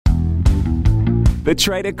The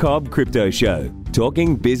Trader Cobb Crypto Show,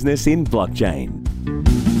 talking business in blockchain.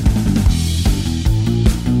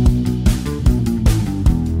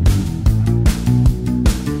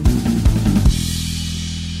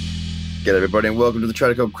 G'day everybody and welcome to the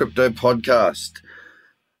Trader Cobb Crypto Podcast.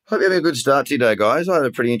 Hope you're having a good start today, guys. I had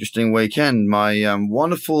a pretty interesting weekend. My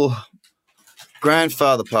wonderful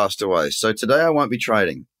grandfather passed away, so today I won't be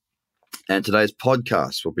trading. And today's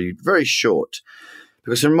podcast will be very short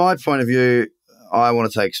because from my point of view, I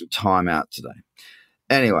want to take some time out today.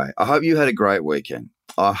 Anyway, I hope you had a great weekend.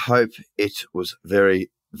 I hope it was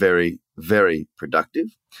very, very, very productive.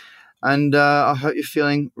 And I hope you're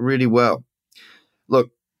feeling really well. Look,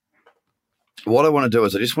 what I want to do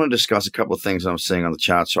is I just want to discuss a couple of things that I'm seeing on the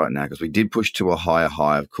charts right now, because we did push to a higher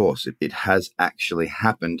high, of course. It has actually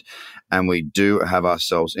happened, and we do have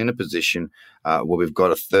ourselves in a position where we've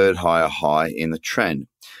got a third higher high in the trend.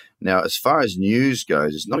 Now, as far as news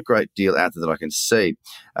goes, there's not a great deal out there that I can see.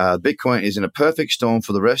 Bitcoin is in a perfect storm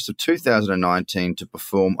for the rest of 2019 to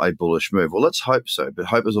perform a bullish move. Well, let's hope so, but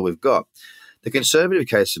hope is all we've got. The conservative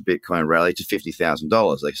case of Bitcoin rallied to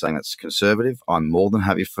 $50,000. They're saying that's conservative. I'm more than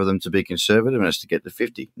happy for them to be conservative and us to get to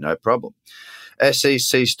 50. No problem.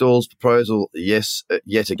 SEC stalls proposal, yes,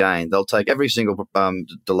 yet again. They'll take every single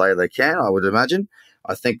delay they can, I would imagine.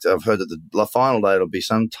 I think I've heard that the final date will be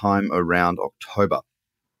sometime around October.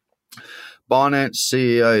 Binance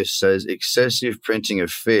CEO says excessive printing of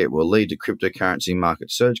fiat will lead to cryptocurrency market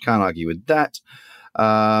surge. Can't argue with that.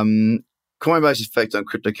 Coinbase's effect on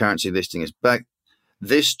cryptocurrency listing is back.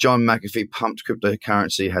 This John McAfee pumped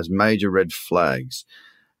cryptocurrency has major red flags.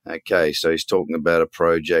 Okay, so he's talking about a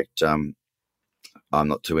project. I'm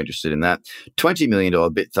not too interested in that. $20 million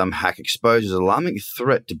BitThumb hack exposes alarming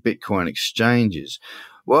threat to Bitcoin exchanges.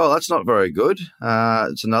 Well, that's not very good.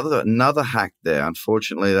 It's another hack there.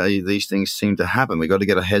 Unfortunately, these things seem to happen. We've got to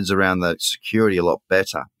get our heads around that security a lot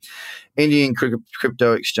better. Indian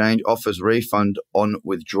crypto exchange offers refund on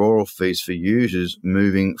withdrawal fees for users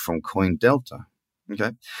moving from CoinDelta.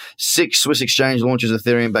 Okay. 6 Swiss exchange launches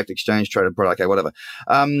Ethereum-backed exchange traded product. Okay, whatever.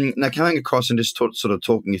 Now, coming across and just sort of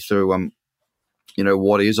talking you through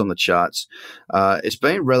what is on the charts. It's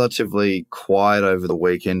been relatively quiet over the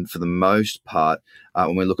weekend for the most part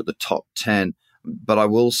when we look at the top 10. But I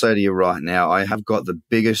will say to you right now, I have got the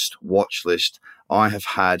biggest watch list I have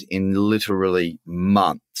had in literally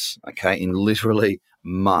months. Okay, in literally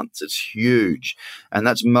months. It's huge. And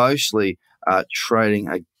that's mostly trading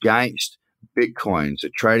against Bitcoin. So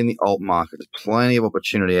trading the alt market. There's plenty of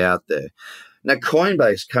opportunity out there. Now,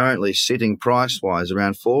 Coinbase currently sitting price-wise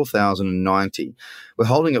around $4,090. We're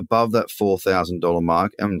holding above that $4,000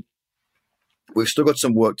 mark, and we've still got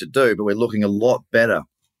some work to do, but we're looking a lot better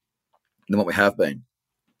than what we have been.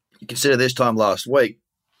 You consider this time last week,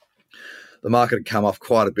 the market had come off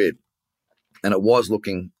quite a bit, and it was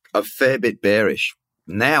looking a fair bit bearish.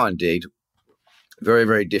 Now, indeed, very,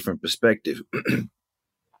 very different perspective.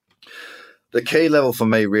 The key level for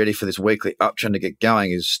me, really, for this weekly uptrend to get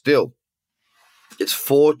going is still it's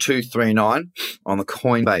 4239 on the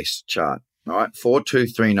Coinbase chart. All right,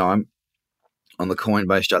 4239 on the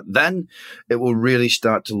Coinbase chart. Then it will really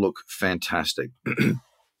start to look fantastic.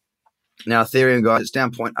 Now, Ethereum, guys, it's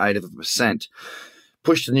down 0.8%.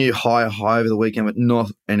 Pushed a new higher high over the weekend, but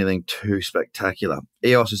not anything too spectacular.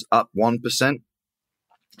 EOS is up 1%.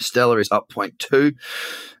 Stellar is up 0.2%,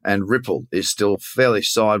 and Ripple is still fairly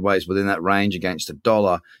sideways within that range against the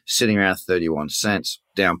dollar, sitting around 31 cents,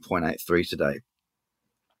 down 0.83 today.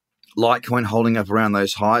 Litecoin holding up around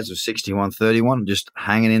those highs of 61.31, just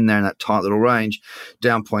hanging in there in that tight little range,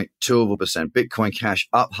 down 0.2%. Bitcoin Cash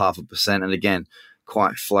up 0.5%, and again,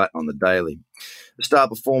 quite flat on the daily. The star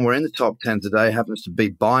performer in the top 10 today happens to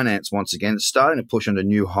be Binance once again. It's starting to push into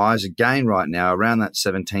new highs again right now, around that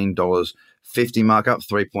 $17.50 mark, up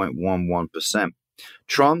 3.11%.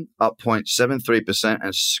 Tron up 0.73%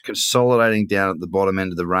 and consolidating down at the bottom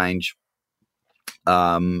end of the range.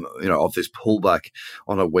 Of this pullback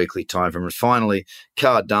on a weekly time frame. And finally,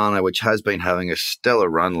 Cardano, which has been having a stellar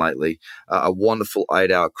run lately, a wonderful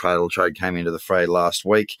 8-hour cradle trade came into the fray last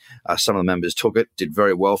week. Some of the members took it, did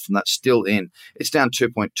very well from that. Still in. It's down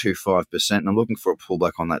 2.25%, and I'm looking for a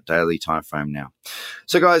pullback on that daily time frame now.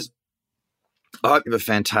 So, guys, I hope you have a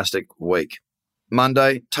fantastic week.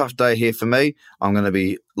 Monday, tough day here for me. I'm going to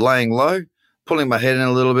be laying low, pulling my head in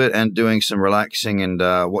a little bit and doing some relaxing and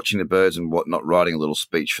watching the birds and whatnot, writing a little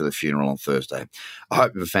speech for the funeral on Thursday. I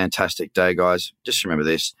hope you have a fantastic day, guys. Just remember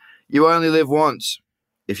this. You only live once.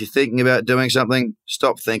 If you're thinking about doing something,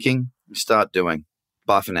 stop thinking and start doing.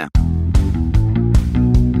 Bye for now.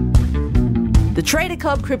 The Trader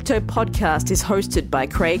Cobb Crypto Podcast is hosted by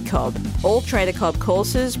Craig Cobb. All Trader Cobb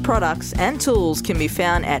courses, products, and tools can be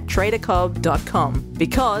found at tradercobb.com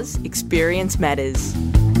because experience matters.